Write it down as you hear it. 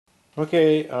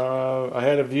Okay, I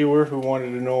had a viewer who wanted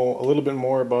to know a little bit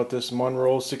more about this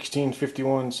Monroe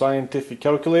 1651 scientific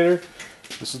calculator.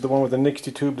 This is the one with the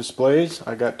Nixie tube displays.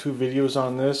 I got two videos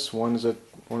on this. One is a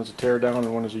teardown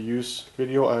and one is a use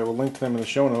video. I will link to them in the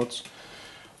show notes.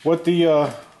 What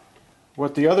the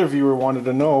other viewer wanted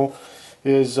to know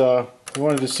is he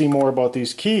wanted to see more about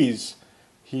these keys.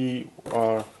 He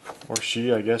or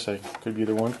she, I guess I could be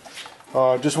either one.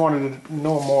 Just wanted to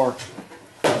know more.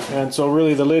 And so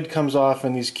really the lid comes off,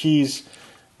 and these keys,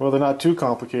 well, they're not too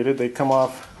complicated. They come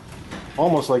off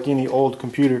almost like any old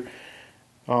computer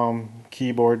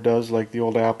keyboard does, like the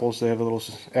old Apples. They have a little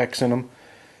X in them,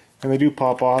 and they do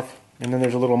pop off. And then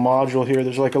there's a little module here.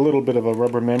 There's like a little bit of a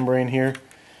rubber membrane here,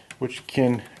 which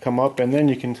can come up, and then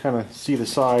you can kind of see the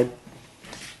side.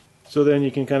 So then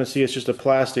you can kind of see it's just a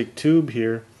plastic tube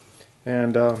here,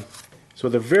 and so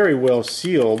they're very well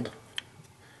sealed.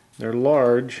 They're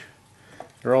large.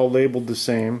 They're all labeled the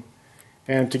same,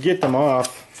 and to get them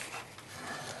off,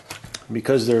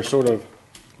 because they're sort of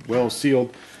well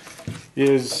sealed,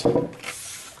 is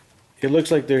it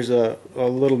looks like there's a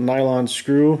little nylon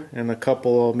screw and a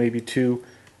couple, maybe two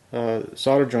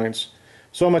solder joints.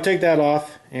 So I'm going to take that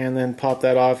off and then pop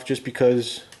that off, just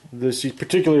because this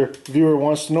particular viewer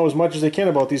wants to know as much as they can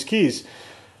about these keys.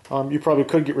 You probably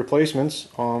could get replacements,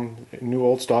 new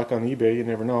old stock on eBay, you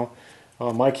never know.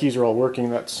 My keys are all working.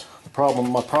 That's the problem.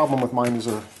 My problem with mine is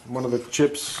one of the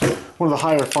chips, one of the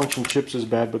higher function chips is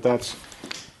bad, but that's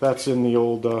in the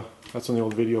old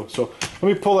video. So let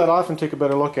me pull that off and take a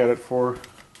better look at it for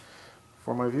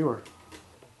my viewer.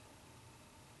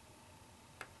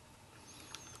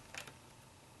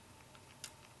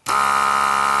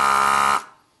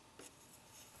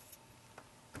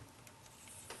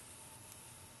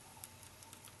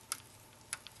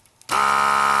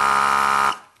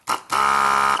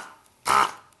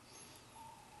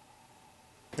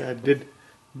 I did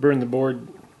burn the board,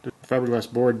 the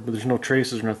fiberglass board, but there's no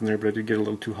traces or nothing there, but I did get a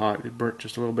little too hot. It burnt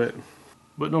just a little bit.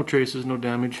 But no traces, no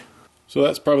damage. So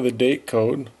that's probably the date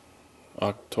code.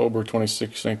 October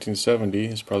 26, 1970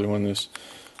 is probably when this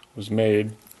was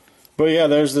made. But yeah,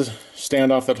 there's the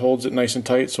standoff that holds it nice and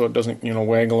tight so it doesn't,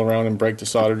 waggle around and break the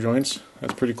solder joints.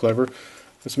 That's pretty clever.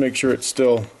 Let's make sure it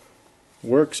still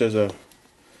works as a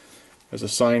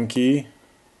sign key.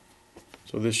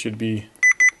 So this should be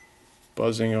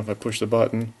buzzing if I push the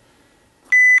button.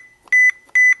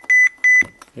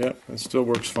 Yeah, it still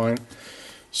works fine.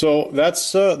 So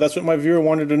that's what my viewer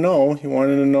wanted to know. He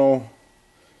wanted to know,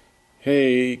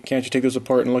 hey, can't you take this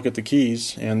apart and look at the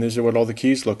keys? And these are what all the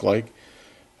keys look like.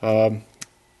 They're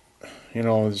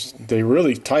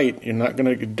really tight. You're not going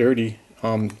to get dirty.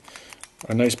 A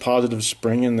nice positive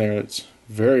spring in there. It's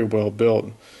very well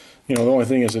built. The only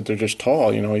thing is that they're just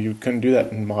tall. You couldn't do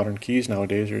that in modern keys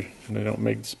nowadays, or they don't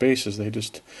make the spaces.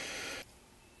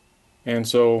 And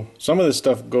so some of this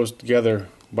stuff goes together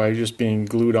by just being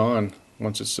glued on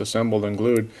once it's assembled and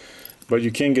glued. But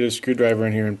you can get a screwdriver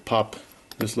in here and pop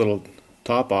this little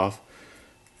top off,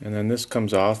 and then this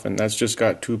comes off, and that's just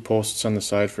got two posts on the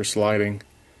side for sliding.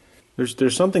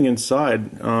 There's something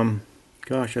inside.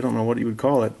 Gosh, I don't know what you would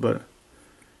call it, but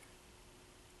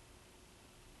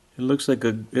it looks like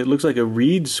a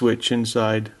reed switch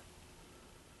inside.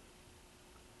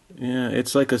 Yeah,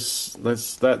 it's like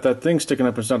that thing sticking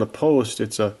up. It's not a post.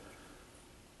 It's an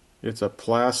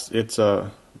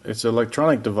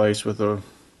electronic device with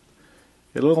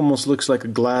it almost looks like a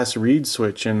glass reed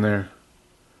switch in there.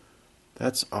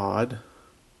 That's odd.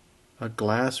 A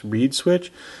glass reed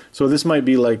switch. So this might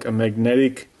be like a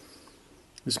magnetic.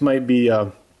 This might be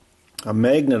a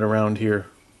magnet around here.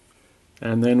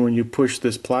 And then when you push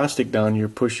this plastic down, you're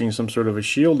pushing some sort of a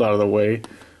shield out of the way,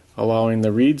 allowing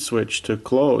the reed switch to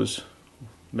close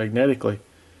magnetically.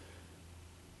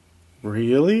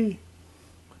 Really?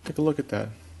 Take a look at that.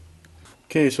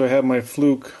 Okay, so I have my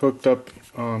fluke hooked up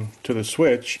to the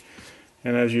switch,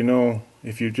 and as you know,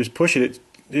 if you just push it,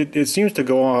 it seems to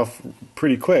go off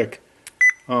pretty quick.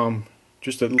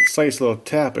 Just a slight little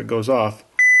tap, it goes off.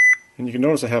 And you can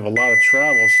notice I have a lot of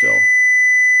travel still.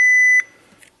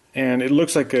 And it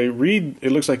looks like a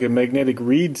magnetic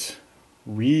reeve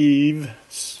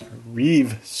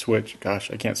switch. Gosh,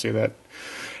 I can't say that.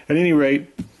 At any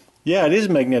rate, yeah, it is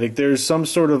magnetic. There's some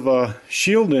sort of a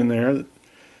shield in there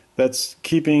that's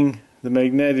keeping the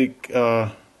magnetic,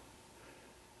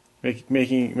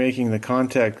 making the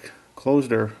contact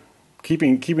closer,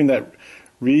 keeping that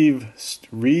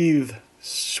reeve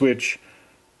switch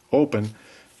open.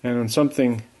 And when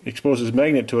something exposes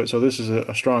magnet to it, so this is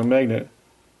a strong magnet.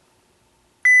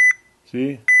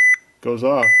 See, goes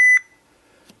off.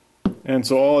 And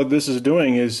so all this is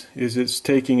doing is it's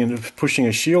taking and pushing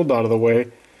a shield out of the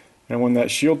way, And when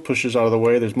that shield pushes out of the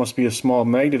way, there must be a small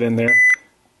magnet in there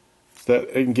that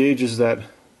engages that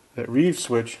reeve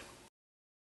switch.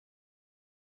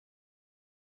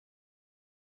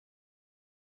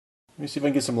 Let me see if I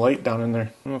can get some light down in there.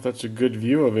 I don't know if that's a good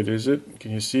view of it, is it?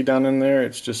 Can you see down in there?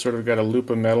 It's just sort of got a loop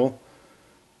of metal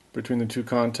between the two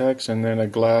contacts, and then a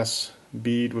glass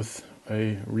bead with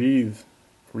a reeve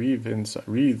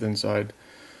inside.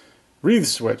 Reeve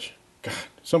switch. God,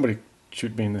 somebody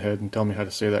shoot me in the head and tell me how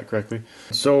to say that correctly.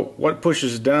 So what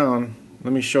pushes down,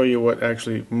 let me show you what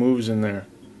actually moves in there.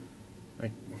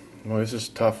 Well, this is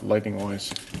tough lighting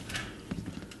wise.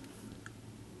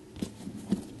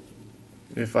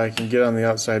 If I can get on the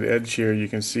outside edge here, you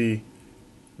can see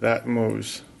that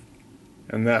moves,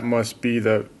 and that must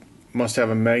have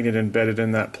a magnet embedded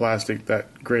in that plastic,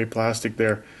 that gray plastic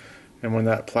there. And when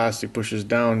that plastic pushes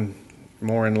down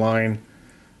more in line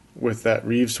with that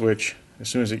reeve switch, as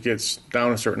soon as it gets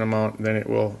down a certain amount, then it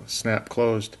will snap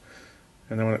closed,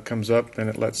 and then when it comes up, then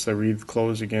it lets the reeve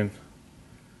close again.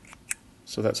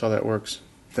 So that's how that works.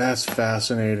 That's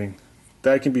fascinating.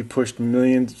 That can be pushed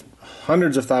millions,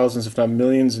 hundreds of thousands, if not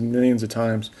millions and millions of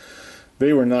times.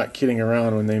 They were not kidding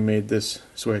around when they made this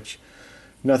switch.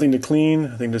 Nothing to clean,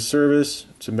 nothing to service.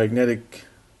 It's a magnetic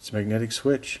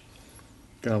switch.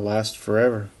 Gonna last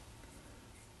forever.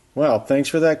 Well, thanks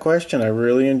for that question. I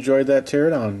really enjoyed that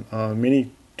teardown,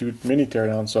 mini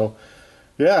teardown. So,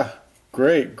 yeah,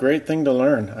 great thing to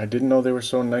learn. I didn't know they were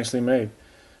so nicely made.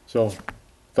 So,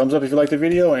 thumbs up if you liked the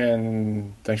video,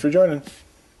 and thanks for joining.